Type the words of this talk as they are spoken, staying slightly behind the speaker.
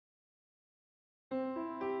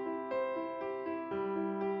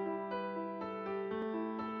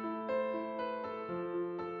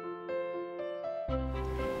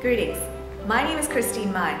Greetings. My name is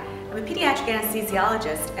Christine Mai. I'm a pediatric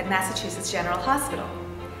anesthesiologist at Massachusetts General Hospital.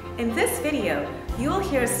 In this video, you will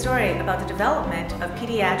hear a story about the development of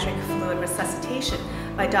pediatric fluid resuscitation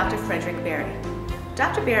by Dr. Frederic A.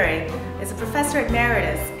 Dr. Berry is a professor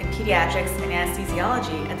emeritus in pediatrics and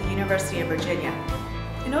anesthesiology at the University of Virginia.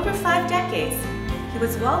 In over 5 decades, he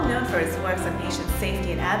was well known for his works on patient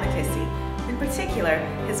safety and advocacy, in particular,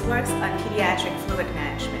 his works on pediatric fluid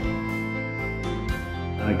management.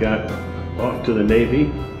 I got off to the Navy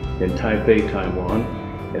in Taipei,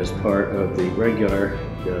 Taiwan, as part of the regular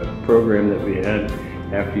program that we had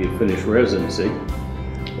after you finish residency,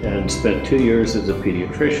 and spent 2 years as a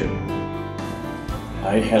pediatrician.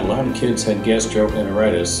 I had a lot of kids had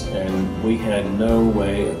gastroenteritis, and we had no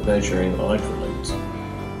way of measuring electrolytes.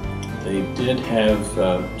 They did have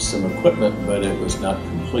some equipment, but it was not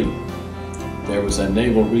complete. There was a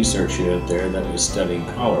naval research unit there that was studying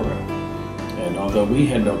cholera. And although we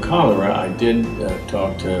had no cholera, I did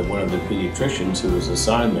talk to one of the pediatricians who was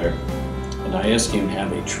assigned there, and I asked him how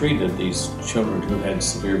they treated these children who had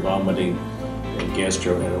severe vomiting and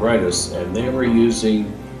gastroenteritis, and they were using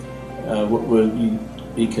what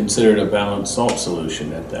would be considered a balanced salt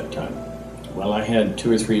solution at that time. Well, I had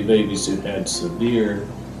 2 or 3 babies who had severe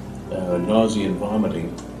nausea and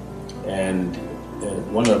vomiting, and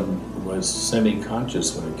one of them was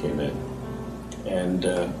semi-conscious when it came in. And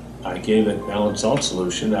I gave it balanced salt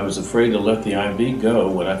solution. I was afraid to let the IV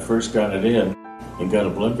go when I first got it in and got a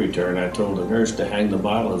blood return. I told the nurse to hang the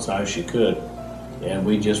bottle as high as she could, and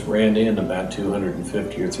we just ran in about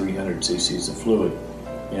 250 or 300 cc's of fluid.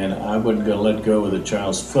 And I wasn't going to let go of the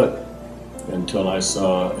child's foot until I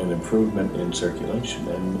saw an improvement in circulation.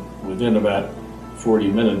 And within about 40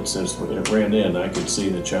 minutes as it ran in, I could see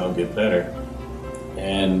the child get better.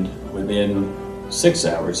 And within 6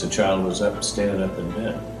 hours, the child was up, standing up in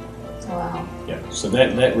bed. Wow. Yeah, so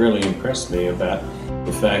that really impressed me about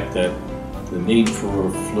the fact that the need for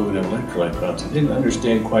fluid and electrolyte balance. I didn't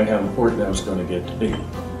understand quite how important that was going to get to be,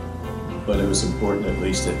 but it was important at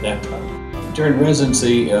least at that time. During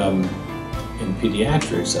residency in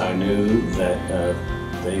pediatrics, I knew that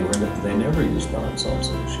they never used balanced salt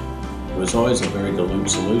solution. It was always a very dilute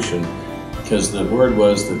solution because the word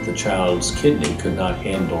was that the child's kidney could not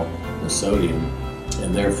handle the sodium,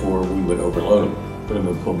 and therefore we would overload them. Put them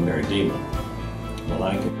in pulmonary edema. Well,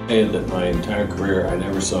 I can say that my entire career I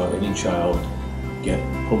never saw any child get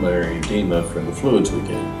pulmonary edema from the fluids we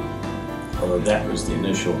gave, although that was the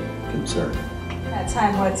initial concern. At that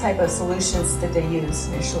time, what type of solutions did they use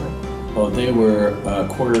initially? Oh, they were a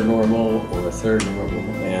quarter normal or a third normal,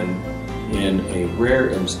 and in a rare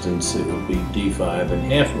instance it would be D5 and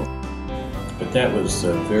half normal. But that was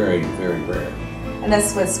very, very rare. And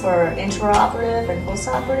this was for intraoperative and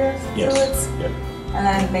postoperative fluids? Yes. And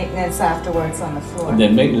then maintenance afterwards on the floor? And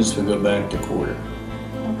then maintenance would go back to quarter.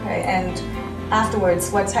 Okay, and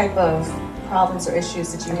afterwards, what type of problems or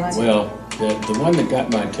issues did you run into? Well, the one that got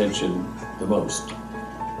my attention the most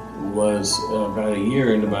was about a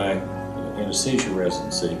year into my anesthesia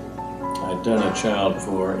residency. I'd done a child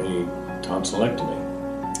for a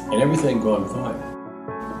tonsillectomy, and everything going fine.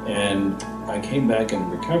 And I came back in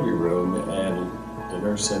the recovery room, and the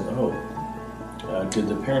nurse said, "Oh, did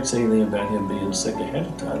the parents say anything about him being sick ahead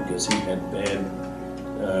of time because he had bad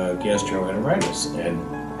gastroenteritis?"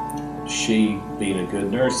 And she, being a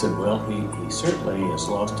good nurse, said, "Well, he certainly has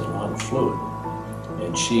lost a lot of fluid."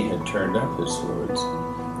 And she had turned up his fluids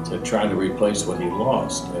to try to replace what he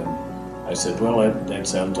lost. And I said, "Well, that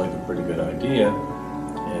sounds like a pretty good idea."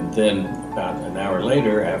 And then about an hour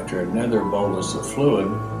later, after another bolus of fluid,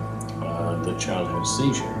 the child had a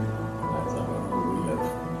seizure. And I thought, oh, we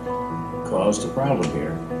have caused a problem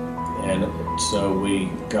here. And so we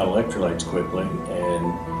got electrolytes quickly,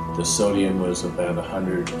 and the sodium was about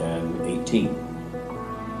 118.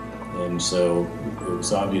 And so it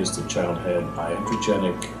was obvious the child had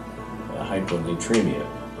iatrogenic hyponatremia.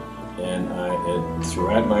 And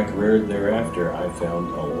throughout my career thereafter, I found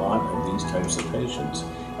a lot of these types of patients.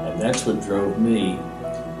 And that's what drove me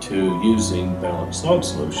to using balanced salt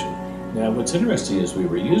solution. Now, what's interesting is we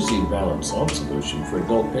were using balanced salt solution for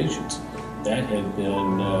adult patients. That had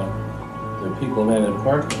been the people then in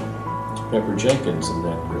Parkland, Pepper Jenkins and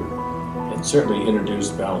that group, had certainly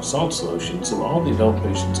introduced balanced salt solution, so all the adult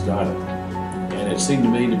patients got it. And it seemed to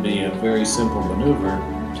me to be a very simple maneuver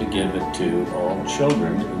to give it to all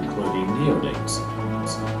children, including neonates.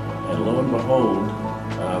 And lo and behold,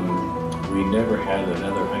 we never had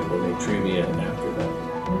another hyponatremia after that.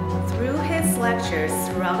 Through his lectures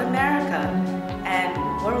throughout America and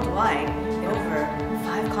worldwide, in over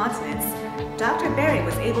 5 continents, Dr. Berry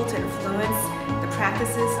was able to influence the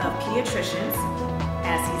practices of pediatricians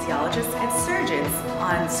anesthesiologists and surgeons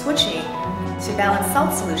on switching to balanced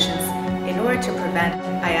salt solutions in order to prevent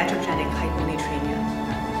iatrogenic hyponatremia.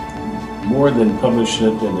 More than publishing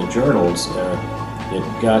it in the journals, it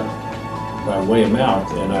got by way of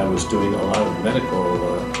mouth, and I was doing a lot of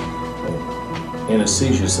medical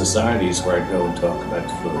anesthesia societies where I'd go and talk about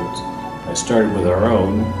the fluids. I started with our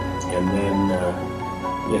own, and then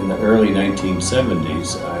in the early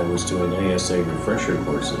 1970s I was doing ASA refresher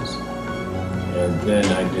courses. And then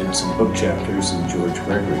I did some book chapters in George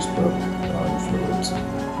Gregory's book on fluids.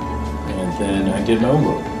 And then I did my own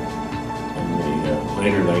book in the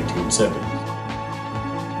later 1970s.